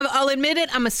I'll admit it.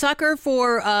 I'm a sucker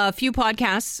for a few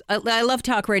podcasts. I love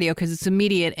talk radio because it's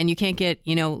immediate and you can't get,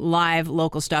 live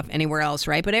local stuff anywhere else,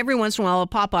 right? But every once in a while, I'll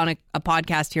pop on a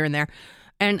podcast here and there.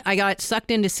 And I got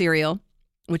sucked into Serial,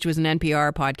 which was an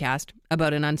NPR podcast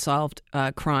about an unsolved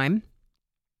crime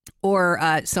or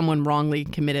someone wrongly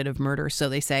committed of murder, so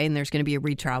they say, and there's going to be a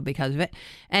retrial because of it.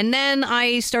 And then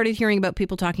I started hearing about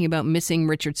people talking about missing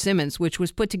Richard Simmons, which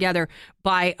was put together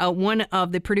by one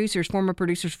of the former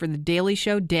producers for The Daily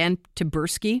Show, Dan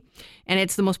Taberski. And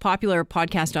it's the most popular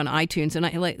podcast on iTunes. And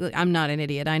I'm not an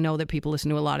idiot. I know that people listen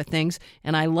to a lot of things,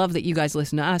 and I love that you guys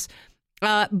listen to us.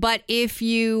 But if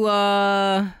you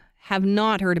have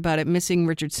not heard about it, Missing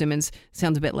Richard Simmons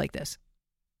sounds a bit like this.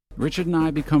 Richard and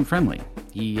I become friendly.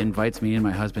 He invites me and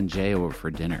my husband Jay over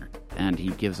for dinner, and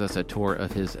he gives us a tour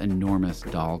of his enormous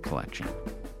doll collection.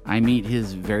 I meet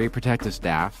his very protective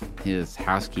staff, his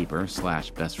housekeeper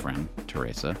 / best friend,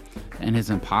 Teresa, and his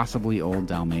impossibly old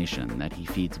Dalmatian that he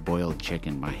feeds boiled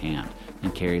chicken by hand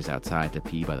and carries outside to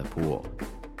pee by the pool.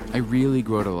 I really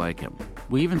grow to like him.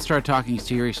 We even start talking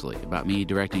seriously about me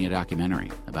directing a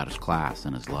documentary about his class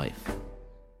and his life.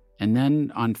 And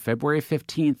then on February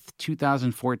 15th,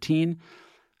 2014,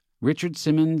 Richard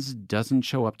Simmons doesn't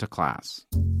show up to class.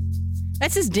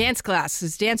 That's his dance class,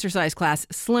 his dancercise class.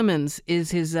 Slimmons is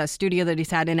his studio that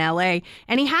he's had in L.A.,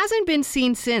 and he hasn't been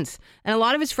seen since. And a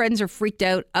lot of his friends are freaked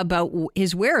out about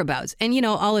his whereabouts. And,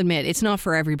 I'll admit, it's not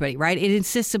for everybody, right? It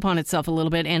insists upon itself a little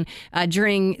bit. And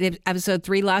during episode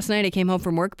 3 last night, I came home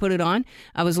from work, put it on.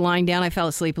 I was lying down. I fell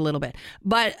asleep a little bit.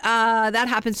 But that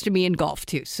happens to me in golf,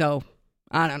 too. So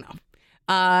I don't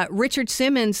know. Richard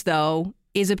Simmons, though,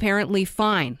 is apparently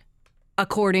fine,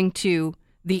 according to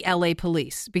the LA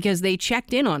police, because they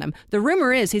checked in on him. The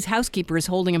rumor is his housekeeper is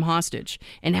holding him hostage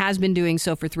and has been doing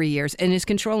so for 3 years and is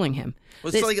controlling him.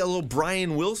 Well, it's like a little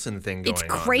Brian Wilson thing going on.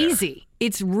 It's crazy.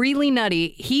 It's really nutty.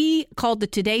 He called the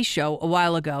Today Show a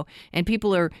while ago, and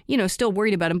people are, still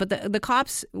worried about him. But the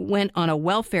cops went on a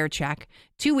welfare check.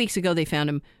 2 weeks ago, they found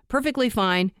him perfectly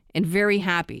fine and very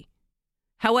happy.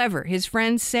 However, his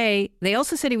friends say, they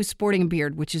also said he was sporting a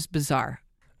beard, which is bizarre.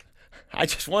 I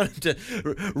just want him to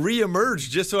reemerge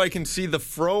just so I can see the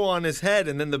fro on his head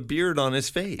and then the beard on his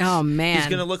face. Oh, man. He's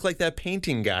going to look like that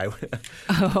painting guy.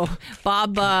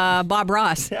 Bob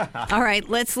Ross. Yeah. All right,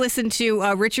 let's listen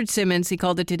to Richard Simmons. He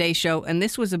called the Today Show, and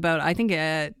this was about, I think,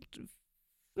 a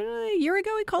year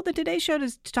ago he called the Today Show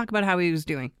to talk about how he was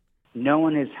doing. No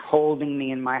one is holding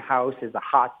me in my house as a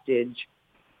hostage.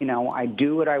 I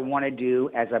do what I want to do,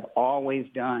 as I've always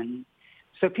done.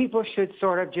 So people should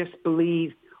sort of just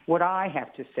believe what I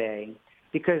have to say,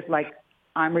 because,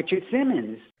 I'm Richard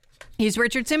Simmons. He's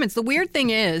Richard Simmons. The weird thing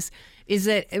is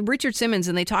that Richard Simmons,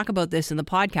 and they talk about this in the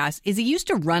podcast, is he used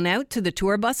to run out to the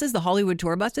tour buses, the Hollywood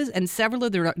tour buses, and several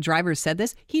of the drivers said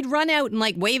this. He'd run out and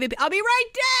wave at, I'll be right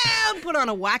down, put on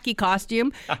a wacky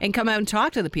costume and come out and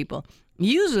talk to the people.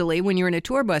 Usually when you're in a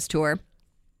tour bus tour,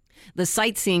 the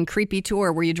sightseeing creepy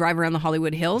tour where you drive around the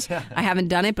Hollywood Hills. I haven't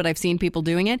done it, but I've seen people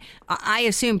doing it. I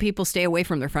assume people stay away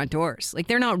from their front doors.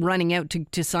 They're not running out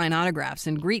to sign autographs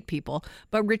and greet people.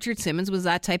 But Richard Simmons was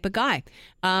that type of guy.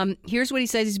 Here's what he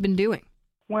says he's been doing.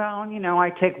 Well,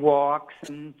 I take walks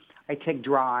and I take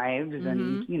drives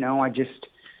and, I just,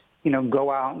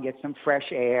 go out and get some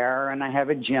fresh air, and I have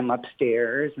a gym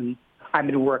upstairs, and I've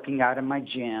been working out in my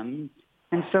gym.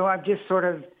 And so I've just sort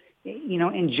of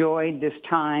enjoyed this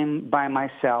time by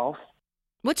myself.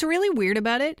 What's really weird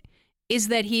about it is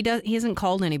that he hasn't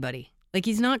called anybody.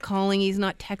 He's not calling, he's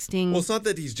not texting. Well, it's not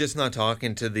that he's just not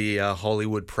talking to the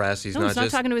Hollywood press. He's not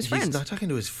talking to his friends. He's not talking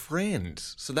to his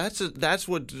friends. So that's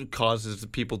what causes the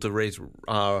people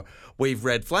to wave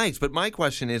red flags. But my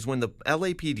question is, when the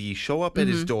LAPD show up at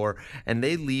his door and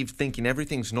they leave thinking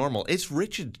everything's normal, it's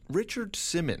Richard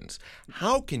Simmons.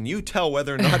 How can you tell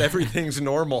whether or not everything's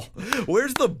normal?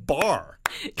 Where's the bar?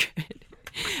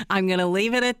 I'm going to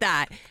leave it at that.